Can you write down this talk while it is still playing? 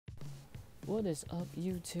What is up,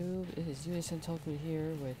 YouTube? It is Toku here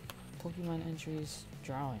with Pokemon entries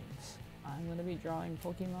drawings. I'm gonna be drawing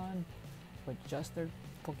Pokemon with just their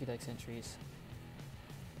Pokedex entries.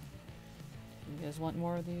 You guys want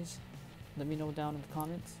more of these? Let me know down in the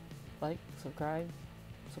comments. Like, subscribe.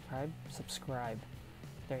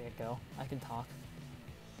 There you go. I can talk.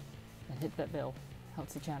 And hit that bell.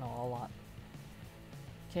 Helps the channel a lot.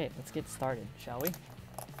 Okay, let's get started, shall we?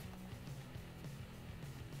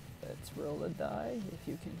 Let's roll a die if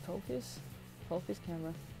you can focus. Focus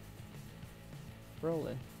camera.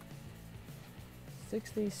 Rolling.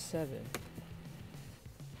 67.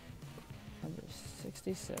 Number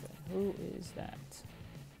 67. Who is that?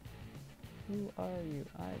 Who are you?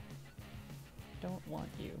 I don't want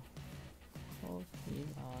you.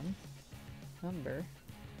 Pokemon number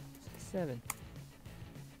 67.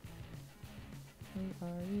 Who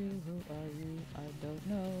are you? Who are you? I don't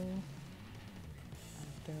know.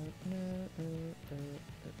 Don't know, I'm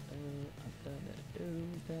gonna do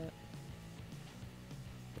that.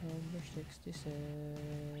 Number 67.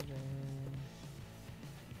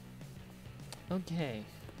 Okay.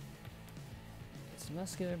 Its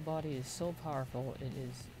muscular body is so powerful,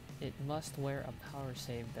 it must wear a power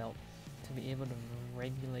save belt to be able to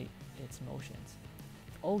regulate its motions.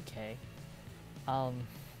 Okay. What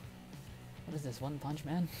is this, One Punch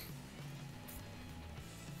Man?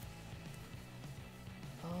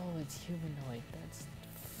 Oh, it's humanoid. That's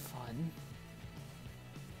fun.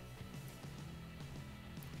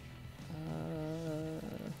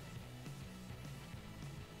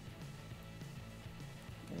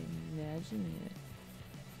 Imagine it.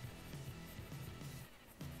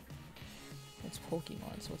 It's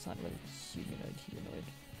Pokemon, so it's not really humanoid.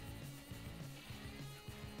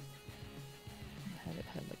 Have it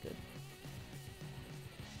had like a...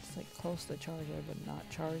 It's like close to Charizard, but not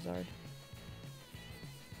Charizard.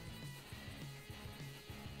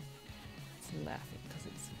 Laughing because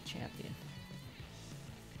it's a champion.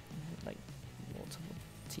 It had like multiple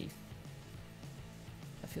teeth.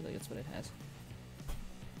 I feel like that's what it has.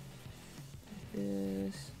 Like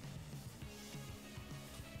this.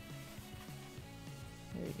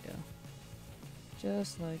 There you go.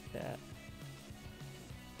 Just like that.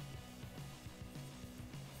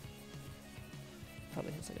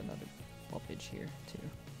 Probably has like another whoppage here too.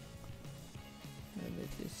 And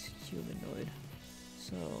it is humanoid.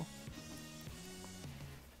 So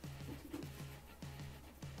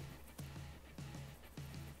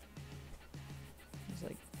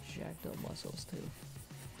like jacked up muscles too,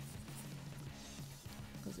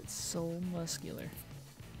 because it's so muscular.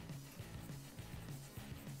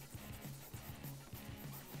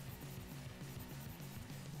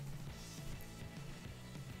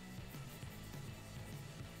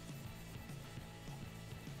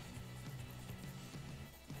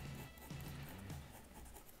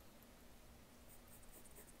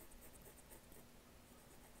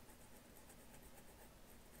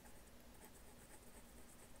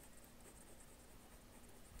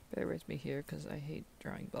 Bear with me here because I hate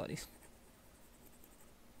drawing bodies.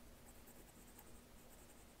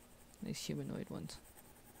 These humanoid ones.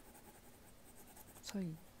 So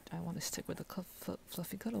I want to stick with the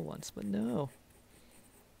fluffy cuddle ones, but no.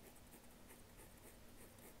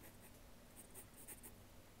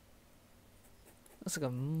 Looks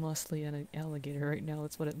like a muscly alligator right now.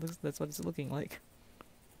 That's what it looks. That's what it's looking like.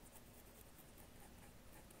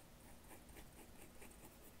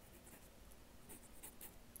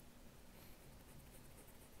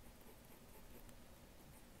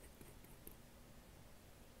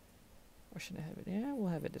 Or should I have it? Yeah, we'll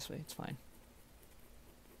have it this way. It's fine.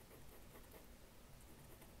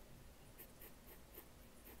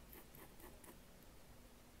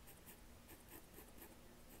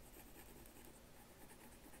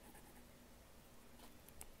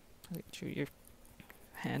 Make sure your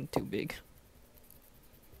hand too big.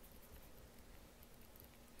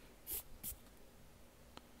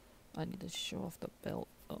 I need to show off the belt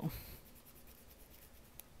though.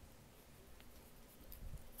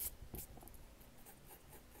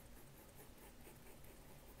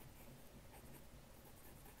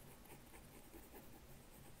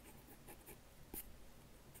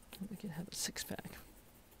 We can have a six-pack.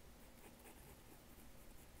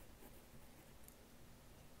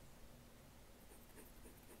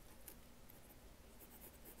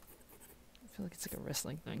 I feel like it's like a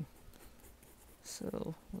wrestling thing.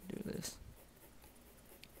 So we'll do this.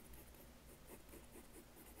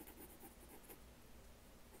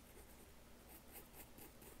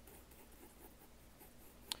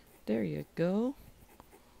 There you go.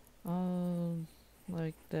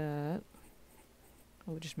 Like that.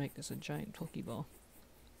 I would just make this a giant Pokeball.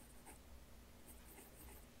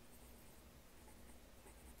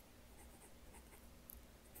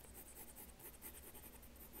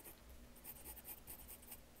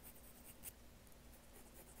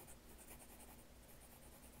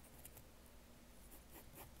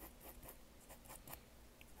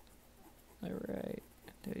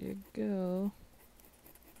 go.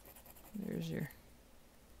 There's your...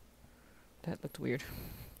 That looked weird.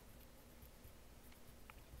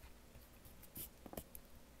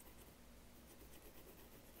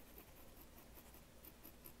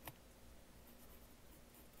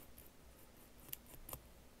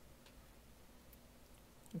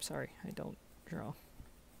 I'm sorry, I don't draw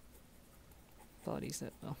bodies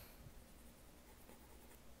that well.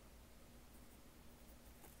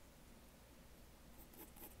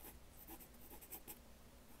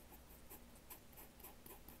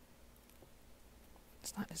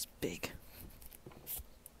 It's not as big.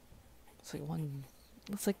 It's like one.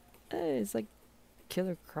 It's like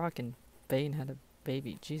Killer Croc and Bane had a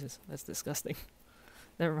baby. Jesus, that's disgusting.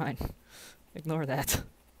 Never mind. Ignore that.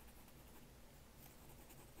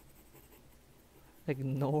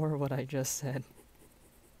 Ignore what I just said.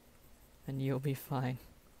 And you'll be fine.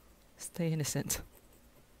 Stay innocent.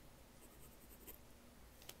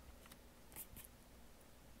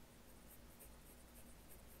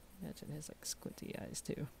 Imagine it has like squinty eyes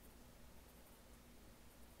too.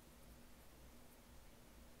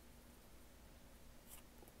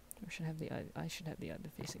 Or should have the eye. I should have the eye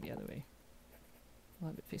facing the other way. I'll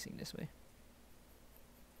have it facing this way.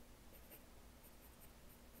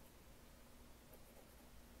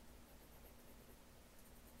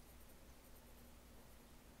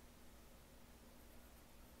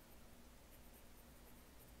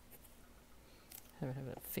 Have it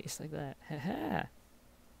have a face like that. Haha.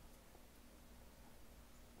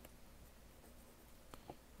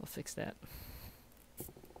 We'll fix that.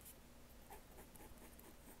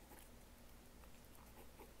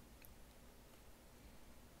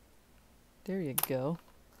 There you go.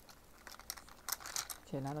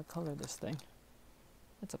 Okay, now to color this thing.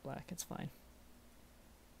 It's a black, it's fine.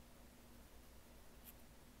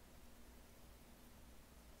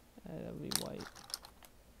 That'll be white.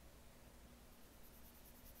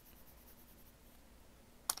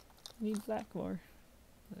 Need black more.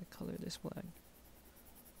 Color this black.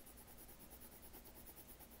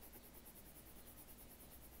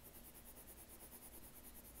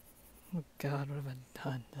 Oh god, what have I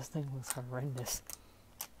done? This thing looks horrendous.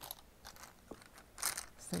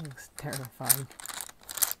 This thing looks terrifying.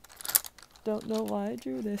 Don't know why I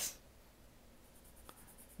drew this.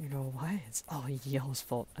 You know why? It's all Yellow's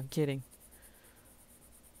fault. I'm kidding.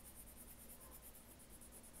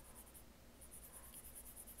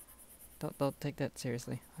 Don't take that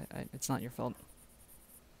seriously. It's not your fault.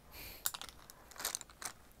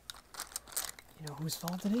 You know whose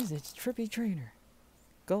fault it is? It's Trippy Trainer.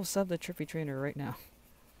 Go sub the Trippy Trainer right now.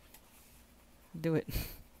 Do it.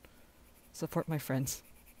 Support my friends.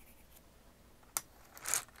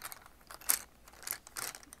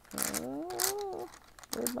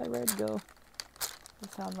 Where'd my red go? I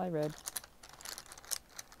found my red.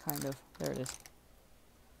 Kind of. There it is.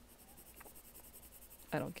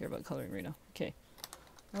 I don't care about coloring right now. Okay.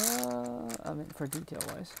 I mean, for detail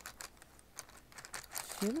wise.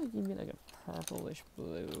 I feel like you need like a purplish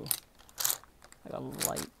blue. Like a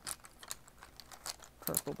light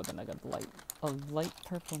purple, but then like a light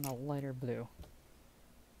purple and a lighter blue.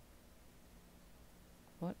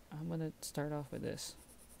 What? I'm gonna start off with this.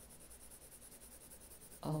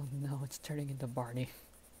 Oh no, it's turning into Barney.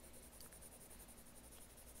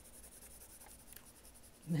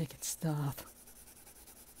 Make it stop.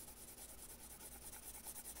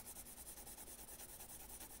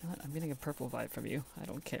 What? I'm getting a purple vibe from you. I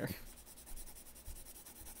don't care.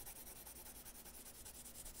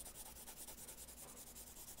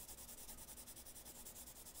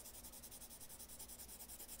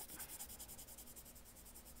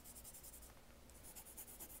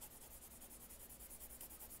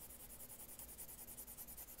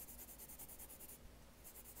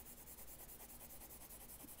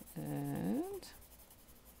 And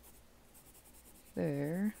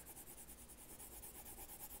there.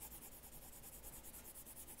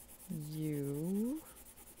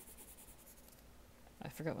 I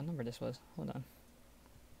forgot what number this was. Hold on.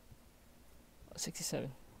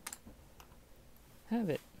 67. Have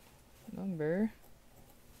it. Number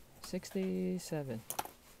 67.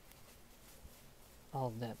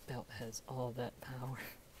 All that belt has all that power.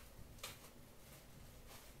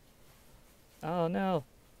 Oh no!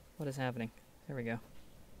 What is happening? There we go.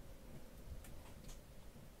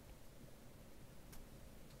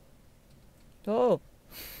 Oh!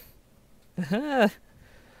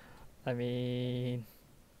 I mean...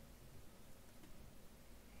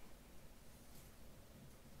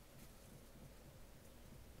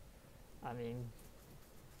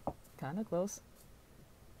 kinda close.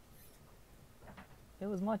 It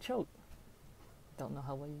was my choke. Don't know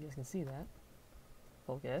how well you guys can see that.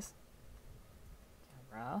 Focus.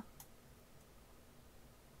 Bruh.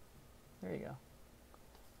 There you go.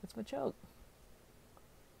 That's my choke.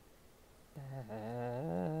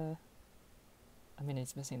 I mean,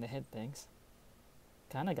 it's missing the head things.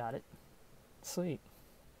 Kinda got it. Sweet.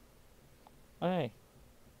 Okay.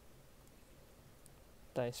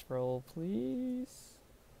 Dice roll, please.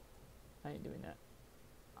 I ain't doing that.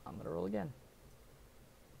 I'm gonna roll again.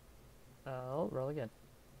 Oh, roll again.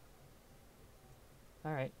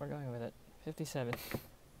 Alright, we're going with it. 57.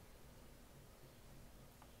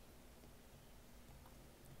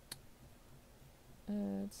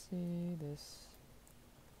 Let's see this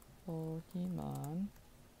Pokemon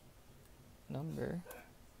number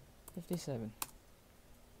 57.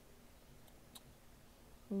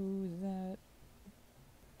 Who's that?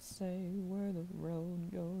 Say where the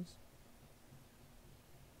road goes.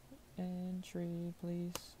 Entry,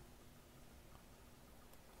 please.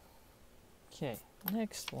 Okay,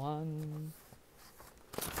 next one.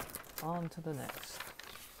 On to the next.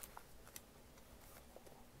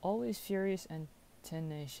 Always furious and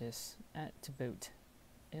tenacious to boot.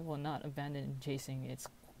 It will not abandon chasing its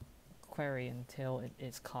quarry until it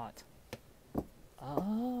is caught.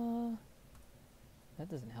 That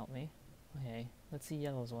doesn't help me. Okay, let's see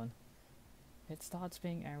Yellow's one. It stops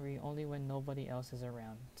being angry only when nobody else is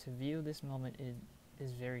around. To view this moment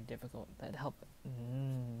is very difficult. That help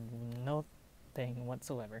no thing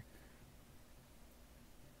whatsoever.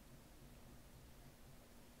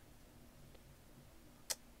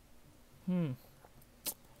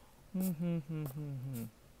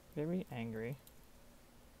 Very angry.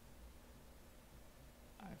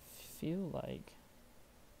 I feel like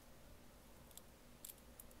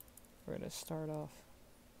we're gonna start off.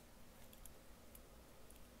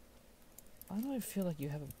 Why do I feel like you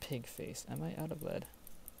have a pig face? Am I out of lead?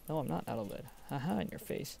 No, I'm not out of lead. Haha, in your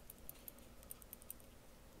face.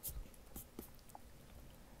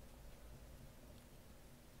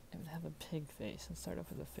 It would have a pig face. Let's start off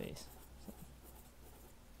with a face. So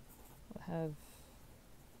I'll have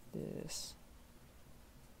this.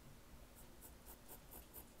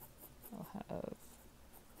 I'll have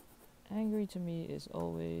angry to me is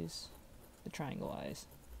always the triangle eyes.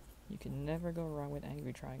 You can never go wrong with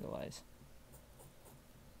angry triangle eyes.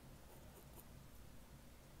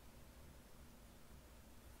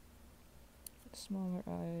 Smaller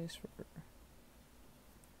eyes for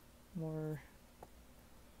more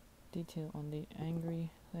detail on the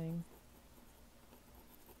angry thing.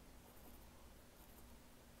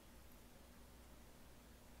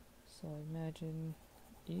 So I imagine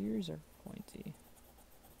ears are pointy.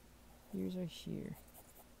 Ears are here.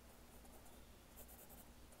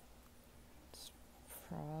 It's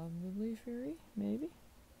probably furry, maybe?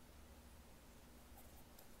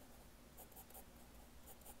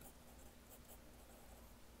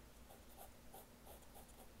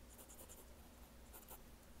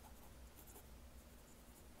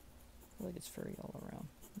 I feel like it's furry all around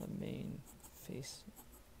the main face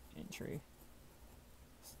entry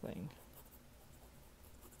thing.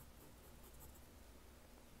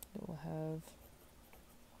 It will have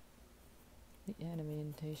the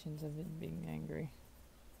animations of it being angry.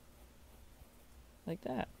 Like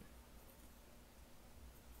that.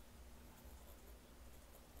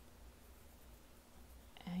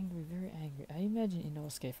 Angry, very angry. I imagine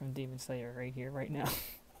Inosuke from Demon Slayer right here, right now.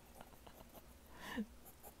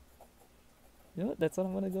 You know what? That's what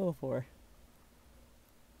I'm gonna go for.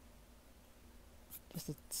 Just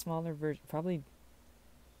a smaller version. Probably.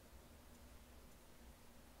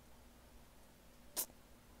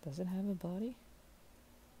 Does it have a body?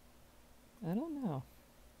 I don't know.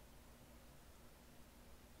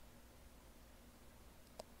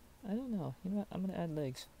 I don't know. You know what? I'm gonna add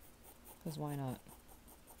legs. Because why not?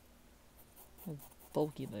 Have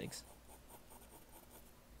bulky legs.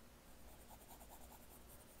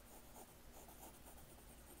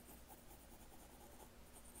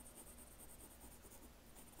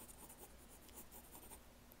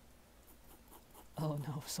 Oh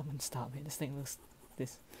no, someone stop me. This thing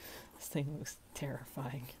looks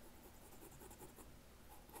terrifying.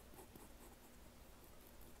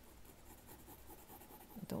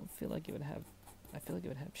 I don't feel like it would have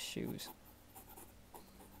shoes.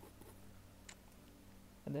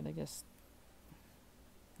 And then I guess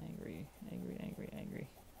angry.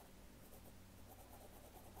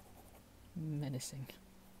 Menacing.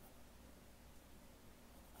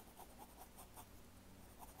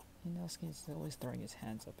 Inosuke's always throwing his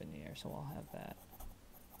hands up in the air, so I'll have that.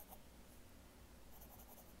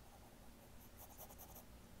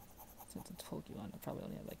 Since it's Pokemon, I'll probably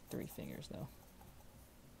only have like 3 fingers though.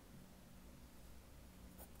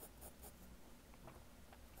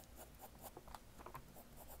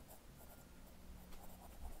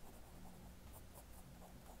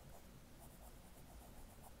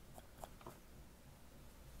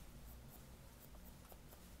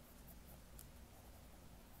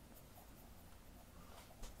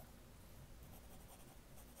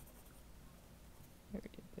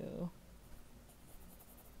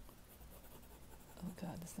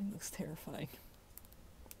 This thing looks terrifying.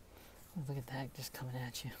 Oh, look at that just coming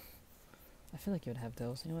at you. I feel like you would have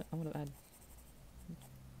those. You know what? I'm gonna add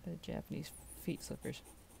the Japanese feet slippers.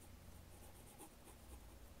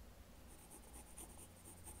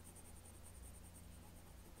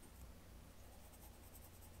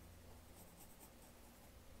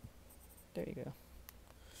 There you go.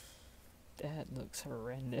 That looks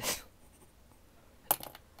horrendous.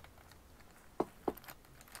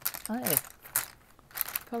 Hey,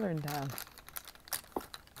 coloring down.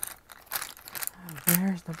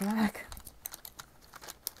 Where's the black?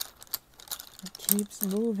 It keeps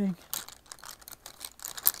moving.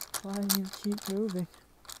 Why do you keep moving?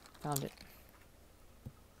 Found it.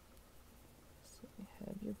 So you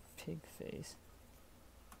have your pig face.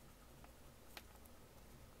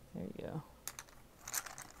 There you go.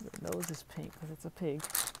 Your nose is pink because it's a pig.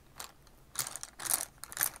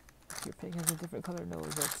 If your pig has a different color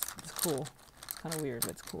nose, that's cool. Kind of weird,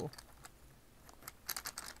 but it's cool.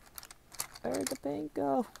 Where'd the pink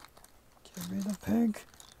go? Give me the pink.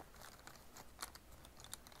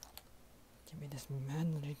 Give me this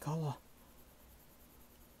manly color.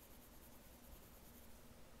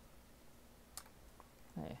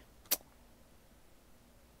 Hey.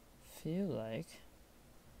 Feel like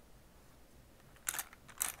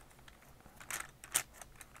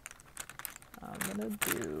I'm gonna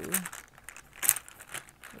do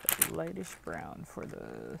a lightish brown for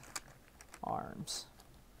the arms.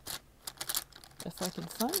 If I can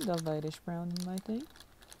find a lightish brown in my thing.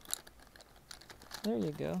 There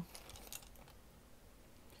you go.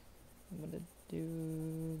 I'm gonna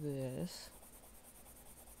do this.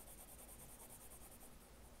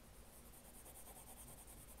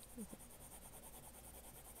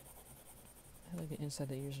 I feel like the inside of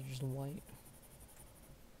the ears are just white.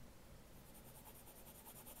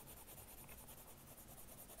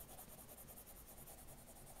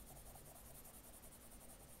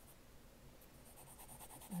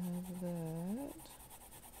 Have that.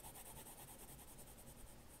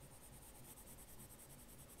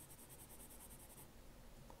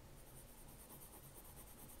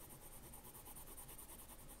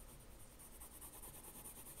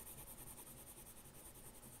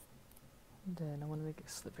 And then I want to make it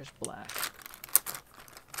slippers black.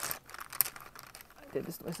 I did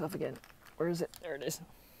this to myself again. Where is it? There it is.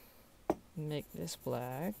 Make this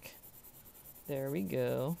black. There we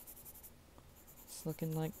go. It's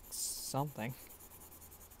looking like something.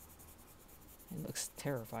 It looks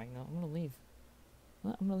terrifying though. I'm gonna leave.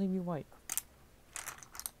 I'm gonna leave you white.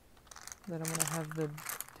 Then I'm gonna have the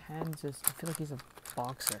hands just, I feel like he's a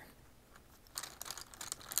boxer.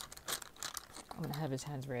 I'm gonna have his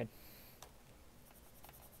hands red.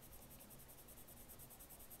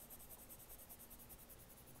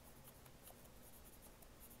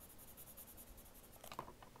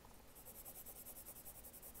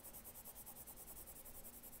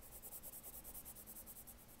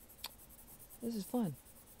 This is fun.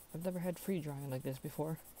 I've never had free drawing like this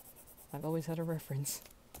before. I've always had a reference.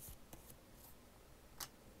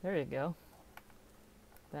 There you go.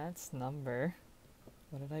 That's number...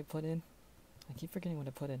 What did I put in? I keep forgetting what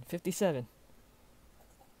I put in. 57.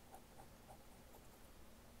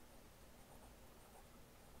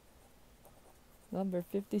 Number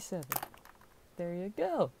 57. There you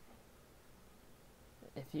go.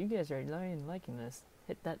 If you guys are liking this,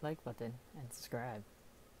 hit that like button and subscribe.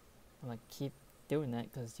 I'm gonna keep doing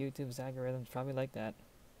that because YouTube's algorithms probably like that.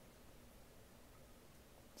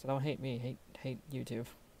 So don't hate me, hate YouTube.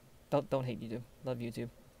 Don't hate YouTube. Love YouTube.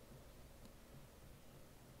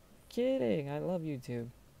 Kidding, I love YouTube.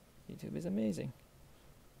 YouTube is amazing.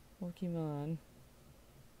 Pokemon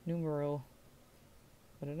numeral,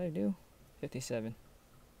 what did I do? 57.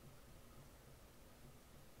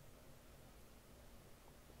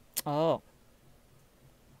 Oh.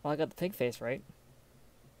 Well, I got the pig face right.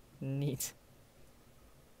 Neat.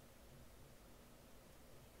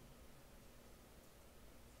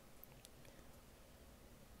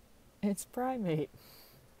 It's primate.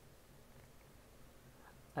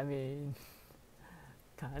 I mean,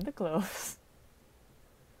 kinda close.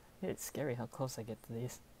 It's scary how close I get to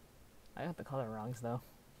these. I got the color wrongs though.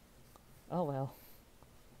 Oh well.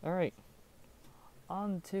 Alright.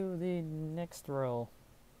 On to the next row.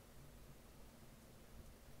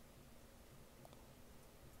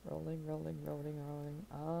 Rolling.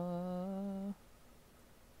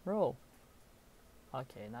 Roll.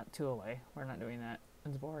 Okay, not 2 away. We're not doing that.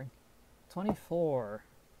 It's boring. 24.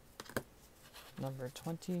 Number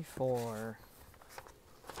 24.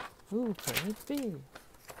 Who could it be?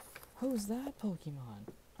 Who's that Pokemon?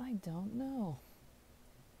 I don't know.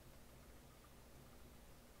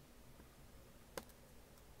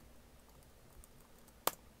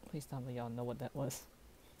 Please tell me y'all know what that was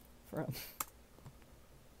from.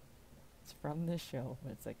 It's from this show,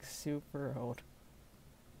 but it's like super old.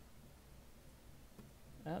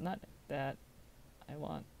 Not that. I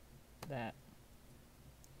want that.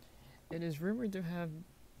 It is rumored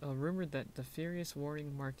that the furious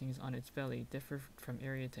warning markings on its belly differ from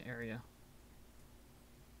area to area.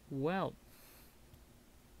 Well,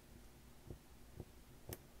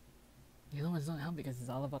 the other ones don't help because it's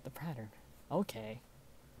all about the pattern. Okay.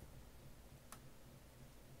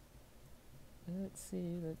 Let's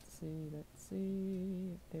see if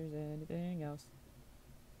there's anything else.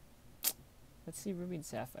 Let's see Ruby and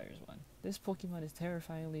Sapphire's one. This Pokemon is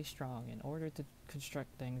terrifyingly strong in order to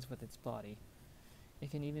construct things with its body.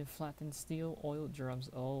 It can even flatten steel oiled drums.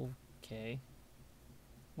 Okay.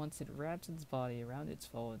 Once it wraps its body around its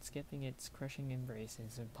foe, skipping its crushing embrace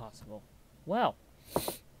is impossible. Well.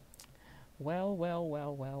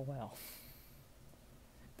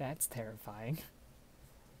 That's terrifying.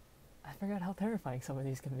 I forgot how terrifying some of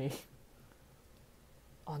these can be.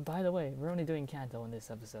 Oh, and by the way, we're only doing Kanto in this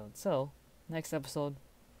episode, so next episode,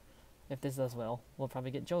 if this does well, we'll probably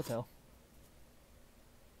get Johto.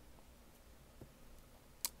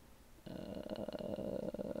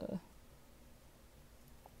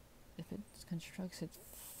 If it constructs its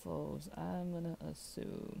foes, I'm gonna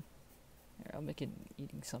assume... Here, I'll make it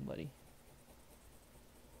eating somebody.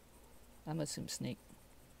 I'm gonna assume Snake.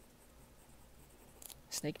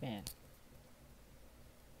 Snake Man.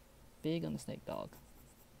 Big on the Snake Dog.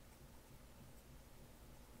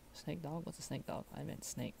 Snake Dog? What's a Snake Dog? I meant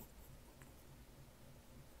Snake.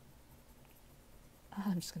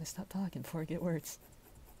 I'm just gonna stop talking before I get words.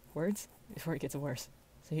 Words? Before it gets worse.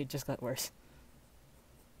 So it just got worse.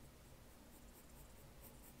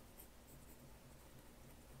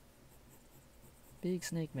 Big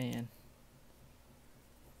Snake Man.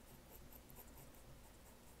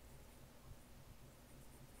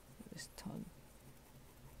 This tongue.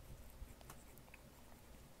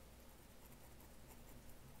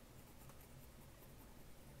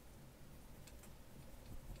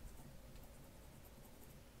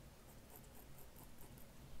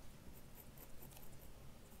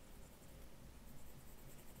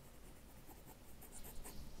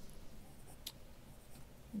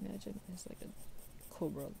 Imagine it's like a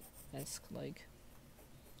Cobra-esque like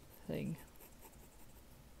thing.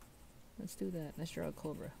 Let's do that. Let's draw a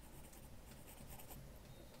Cobra.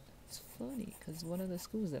 It's funny because one of the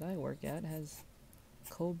schools that I work at has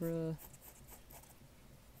Cobra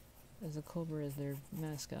as a Cobra as their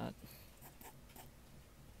mascot.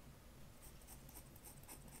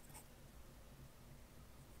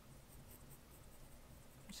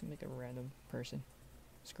 Just make a random person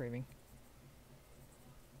screaming.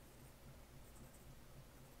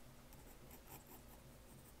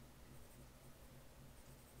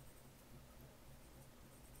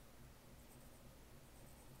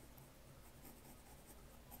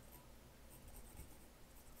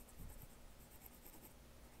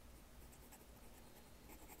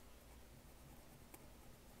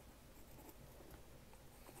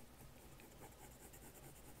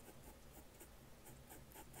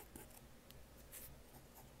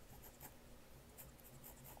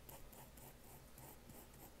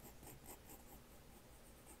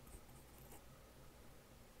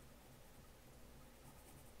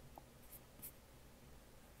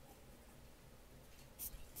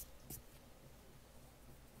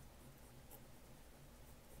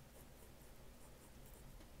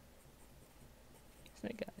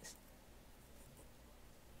 Snake Eyes.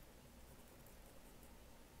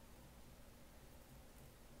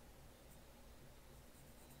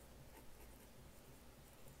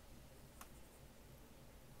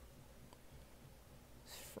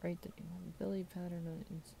 Frightening. Belly pattern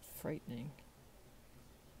is frightening.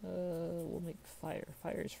 We'll make fire.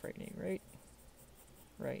 Fire is frightening, right?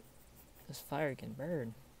 Right. Because fire can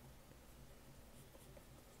burn.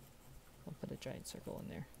 I'll put a giant circle in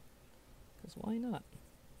there. Because why not?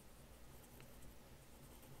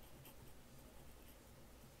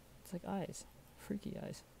 It's like eyes. Freaky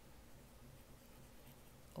eyes.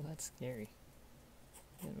 Oh, that's scary.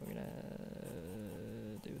 Then we're gonna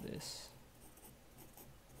do this.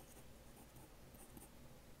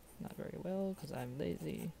 Not very well, because I'm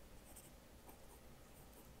lazy.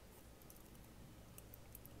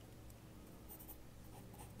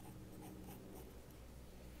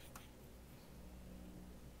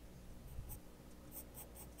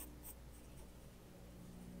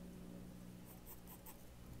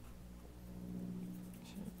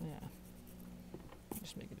 Yeah.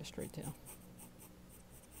 Just make it a straight tail.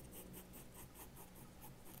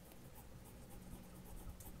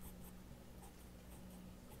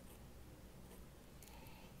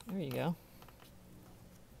 you go.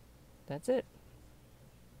 That's it.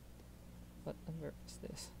 What number is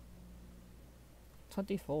this?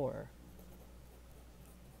 24.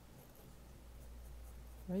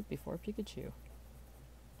 Right before Pikachu.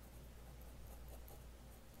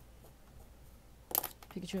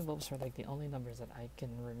 Pikachu and Bulbasaur are like the only numbers that I can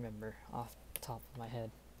remember off the top of my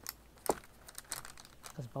head.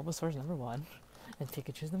 Because Bulbasaur's number 1, and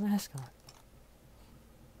Pikachu's the mascot.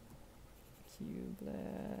 Q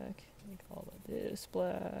black, make all of this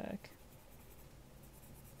black.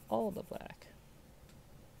 All the black.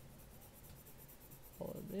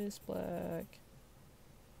 All of this black.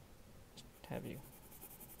 Just have you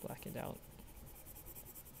black it out.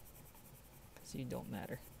 Because you don't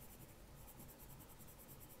matter.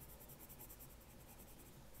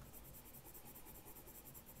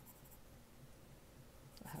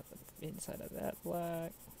 I have the inside of that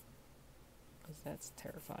black. Because that's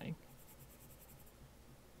terrifying.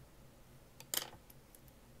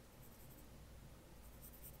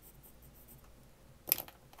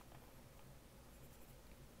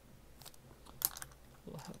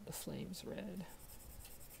 We'll have the flames red.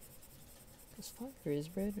 Because fire is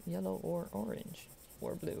red, yellow, or orange,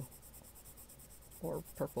 or blue, or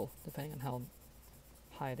purple, depending on how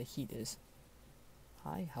high the heat is.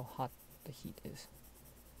 How hot the heat is.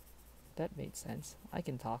 That made sense. I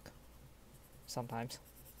can talk. Sometimes.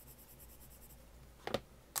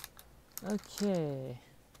 Okay.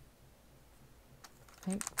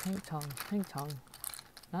 Pink tongue.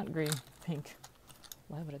 Not green, pink.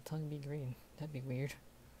 Why would a tongue be green? That'd be weird.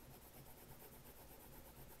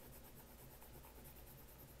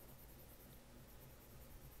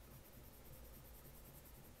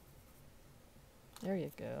 There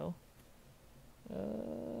you go.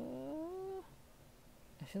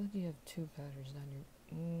 I feel like you have 2 patterns down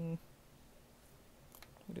your...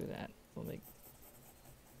 We'll do that. We'll make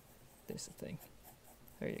this a thing.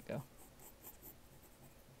 There you go.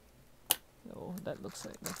 Oh, that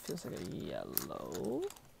feels like a yellow.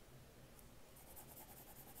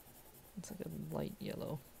 It's like a light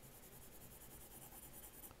yellow.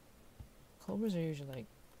 Cobras are usually like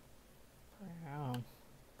brown.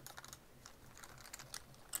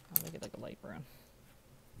 I'll make it like a light brown.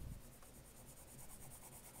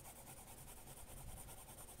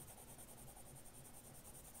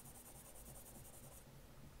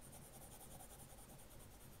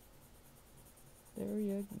 There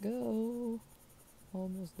you go.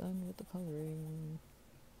 Almost done with the coloring.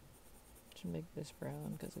 Should make this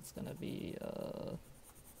brown because it's gonna be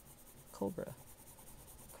cobra.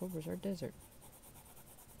 Cobras are desert.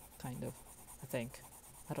 Kind of, I think.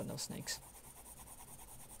 I don't know snakes.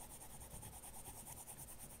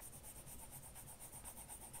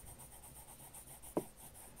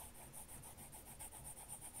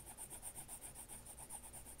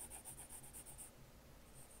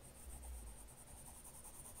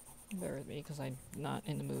 Bear with me because I'm not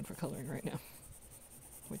in the mood for coloring right now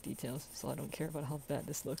with details, so I don't care about how bad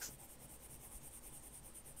this looks.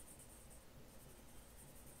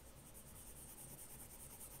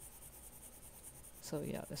 So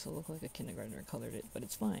yeah, this will look like a kindergartner colored it, but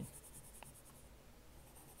it's fine.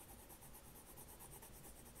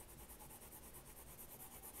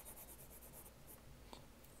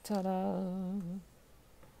 Ta-da!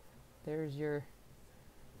 There's your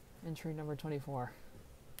entry number 24.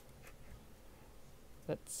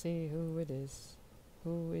 Let's see who it is.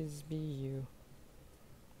 Who is BU?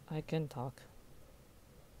 I can talk.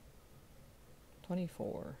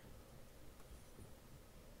 24.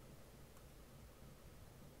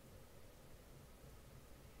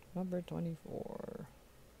 Number 24.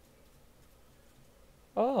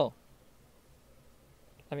 Oh!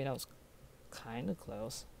 I mean, I was kind of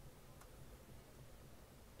close.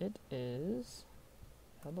 It is...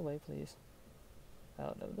 Out of the way, please.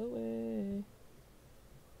 Out of the way.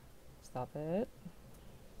 Stop it.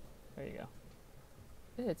 There you go.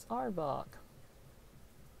 It's Arbok.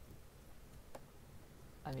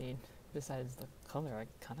 I mean, besides the color, I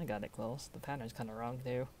kind of got it close. The pattern's kind of wrong,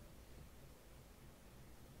 too.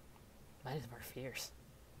 Mine is more fierce.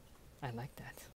 I like that.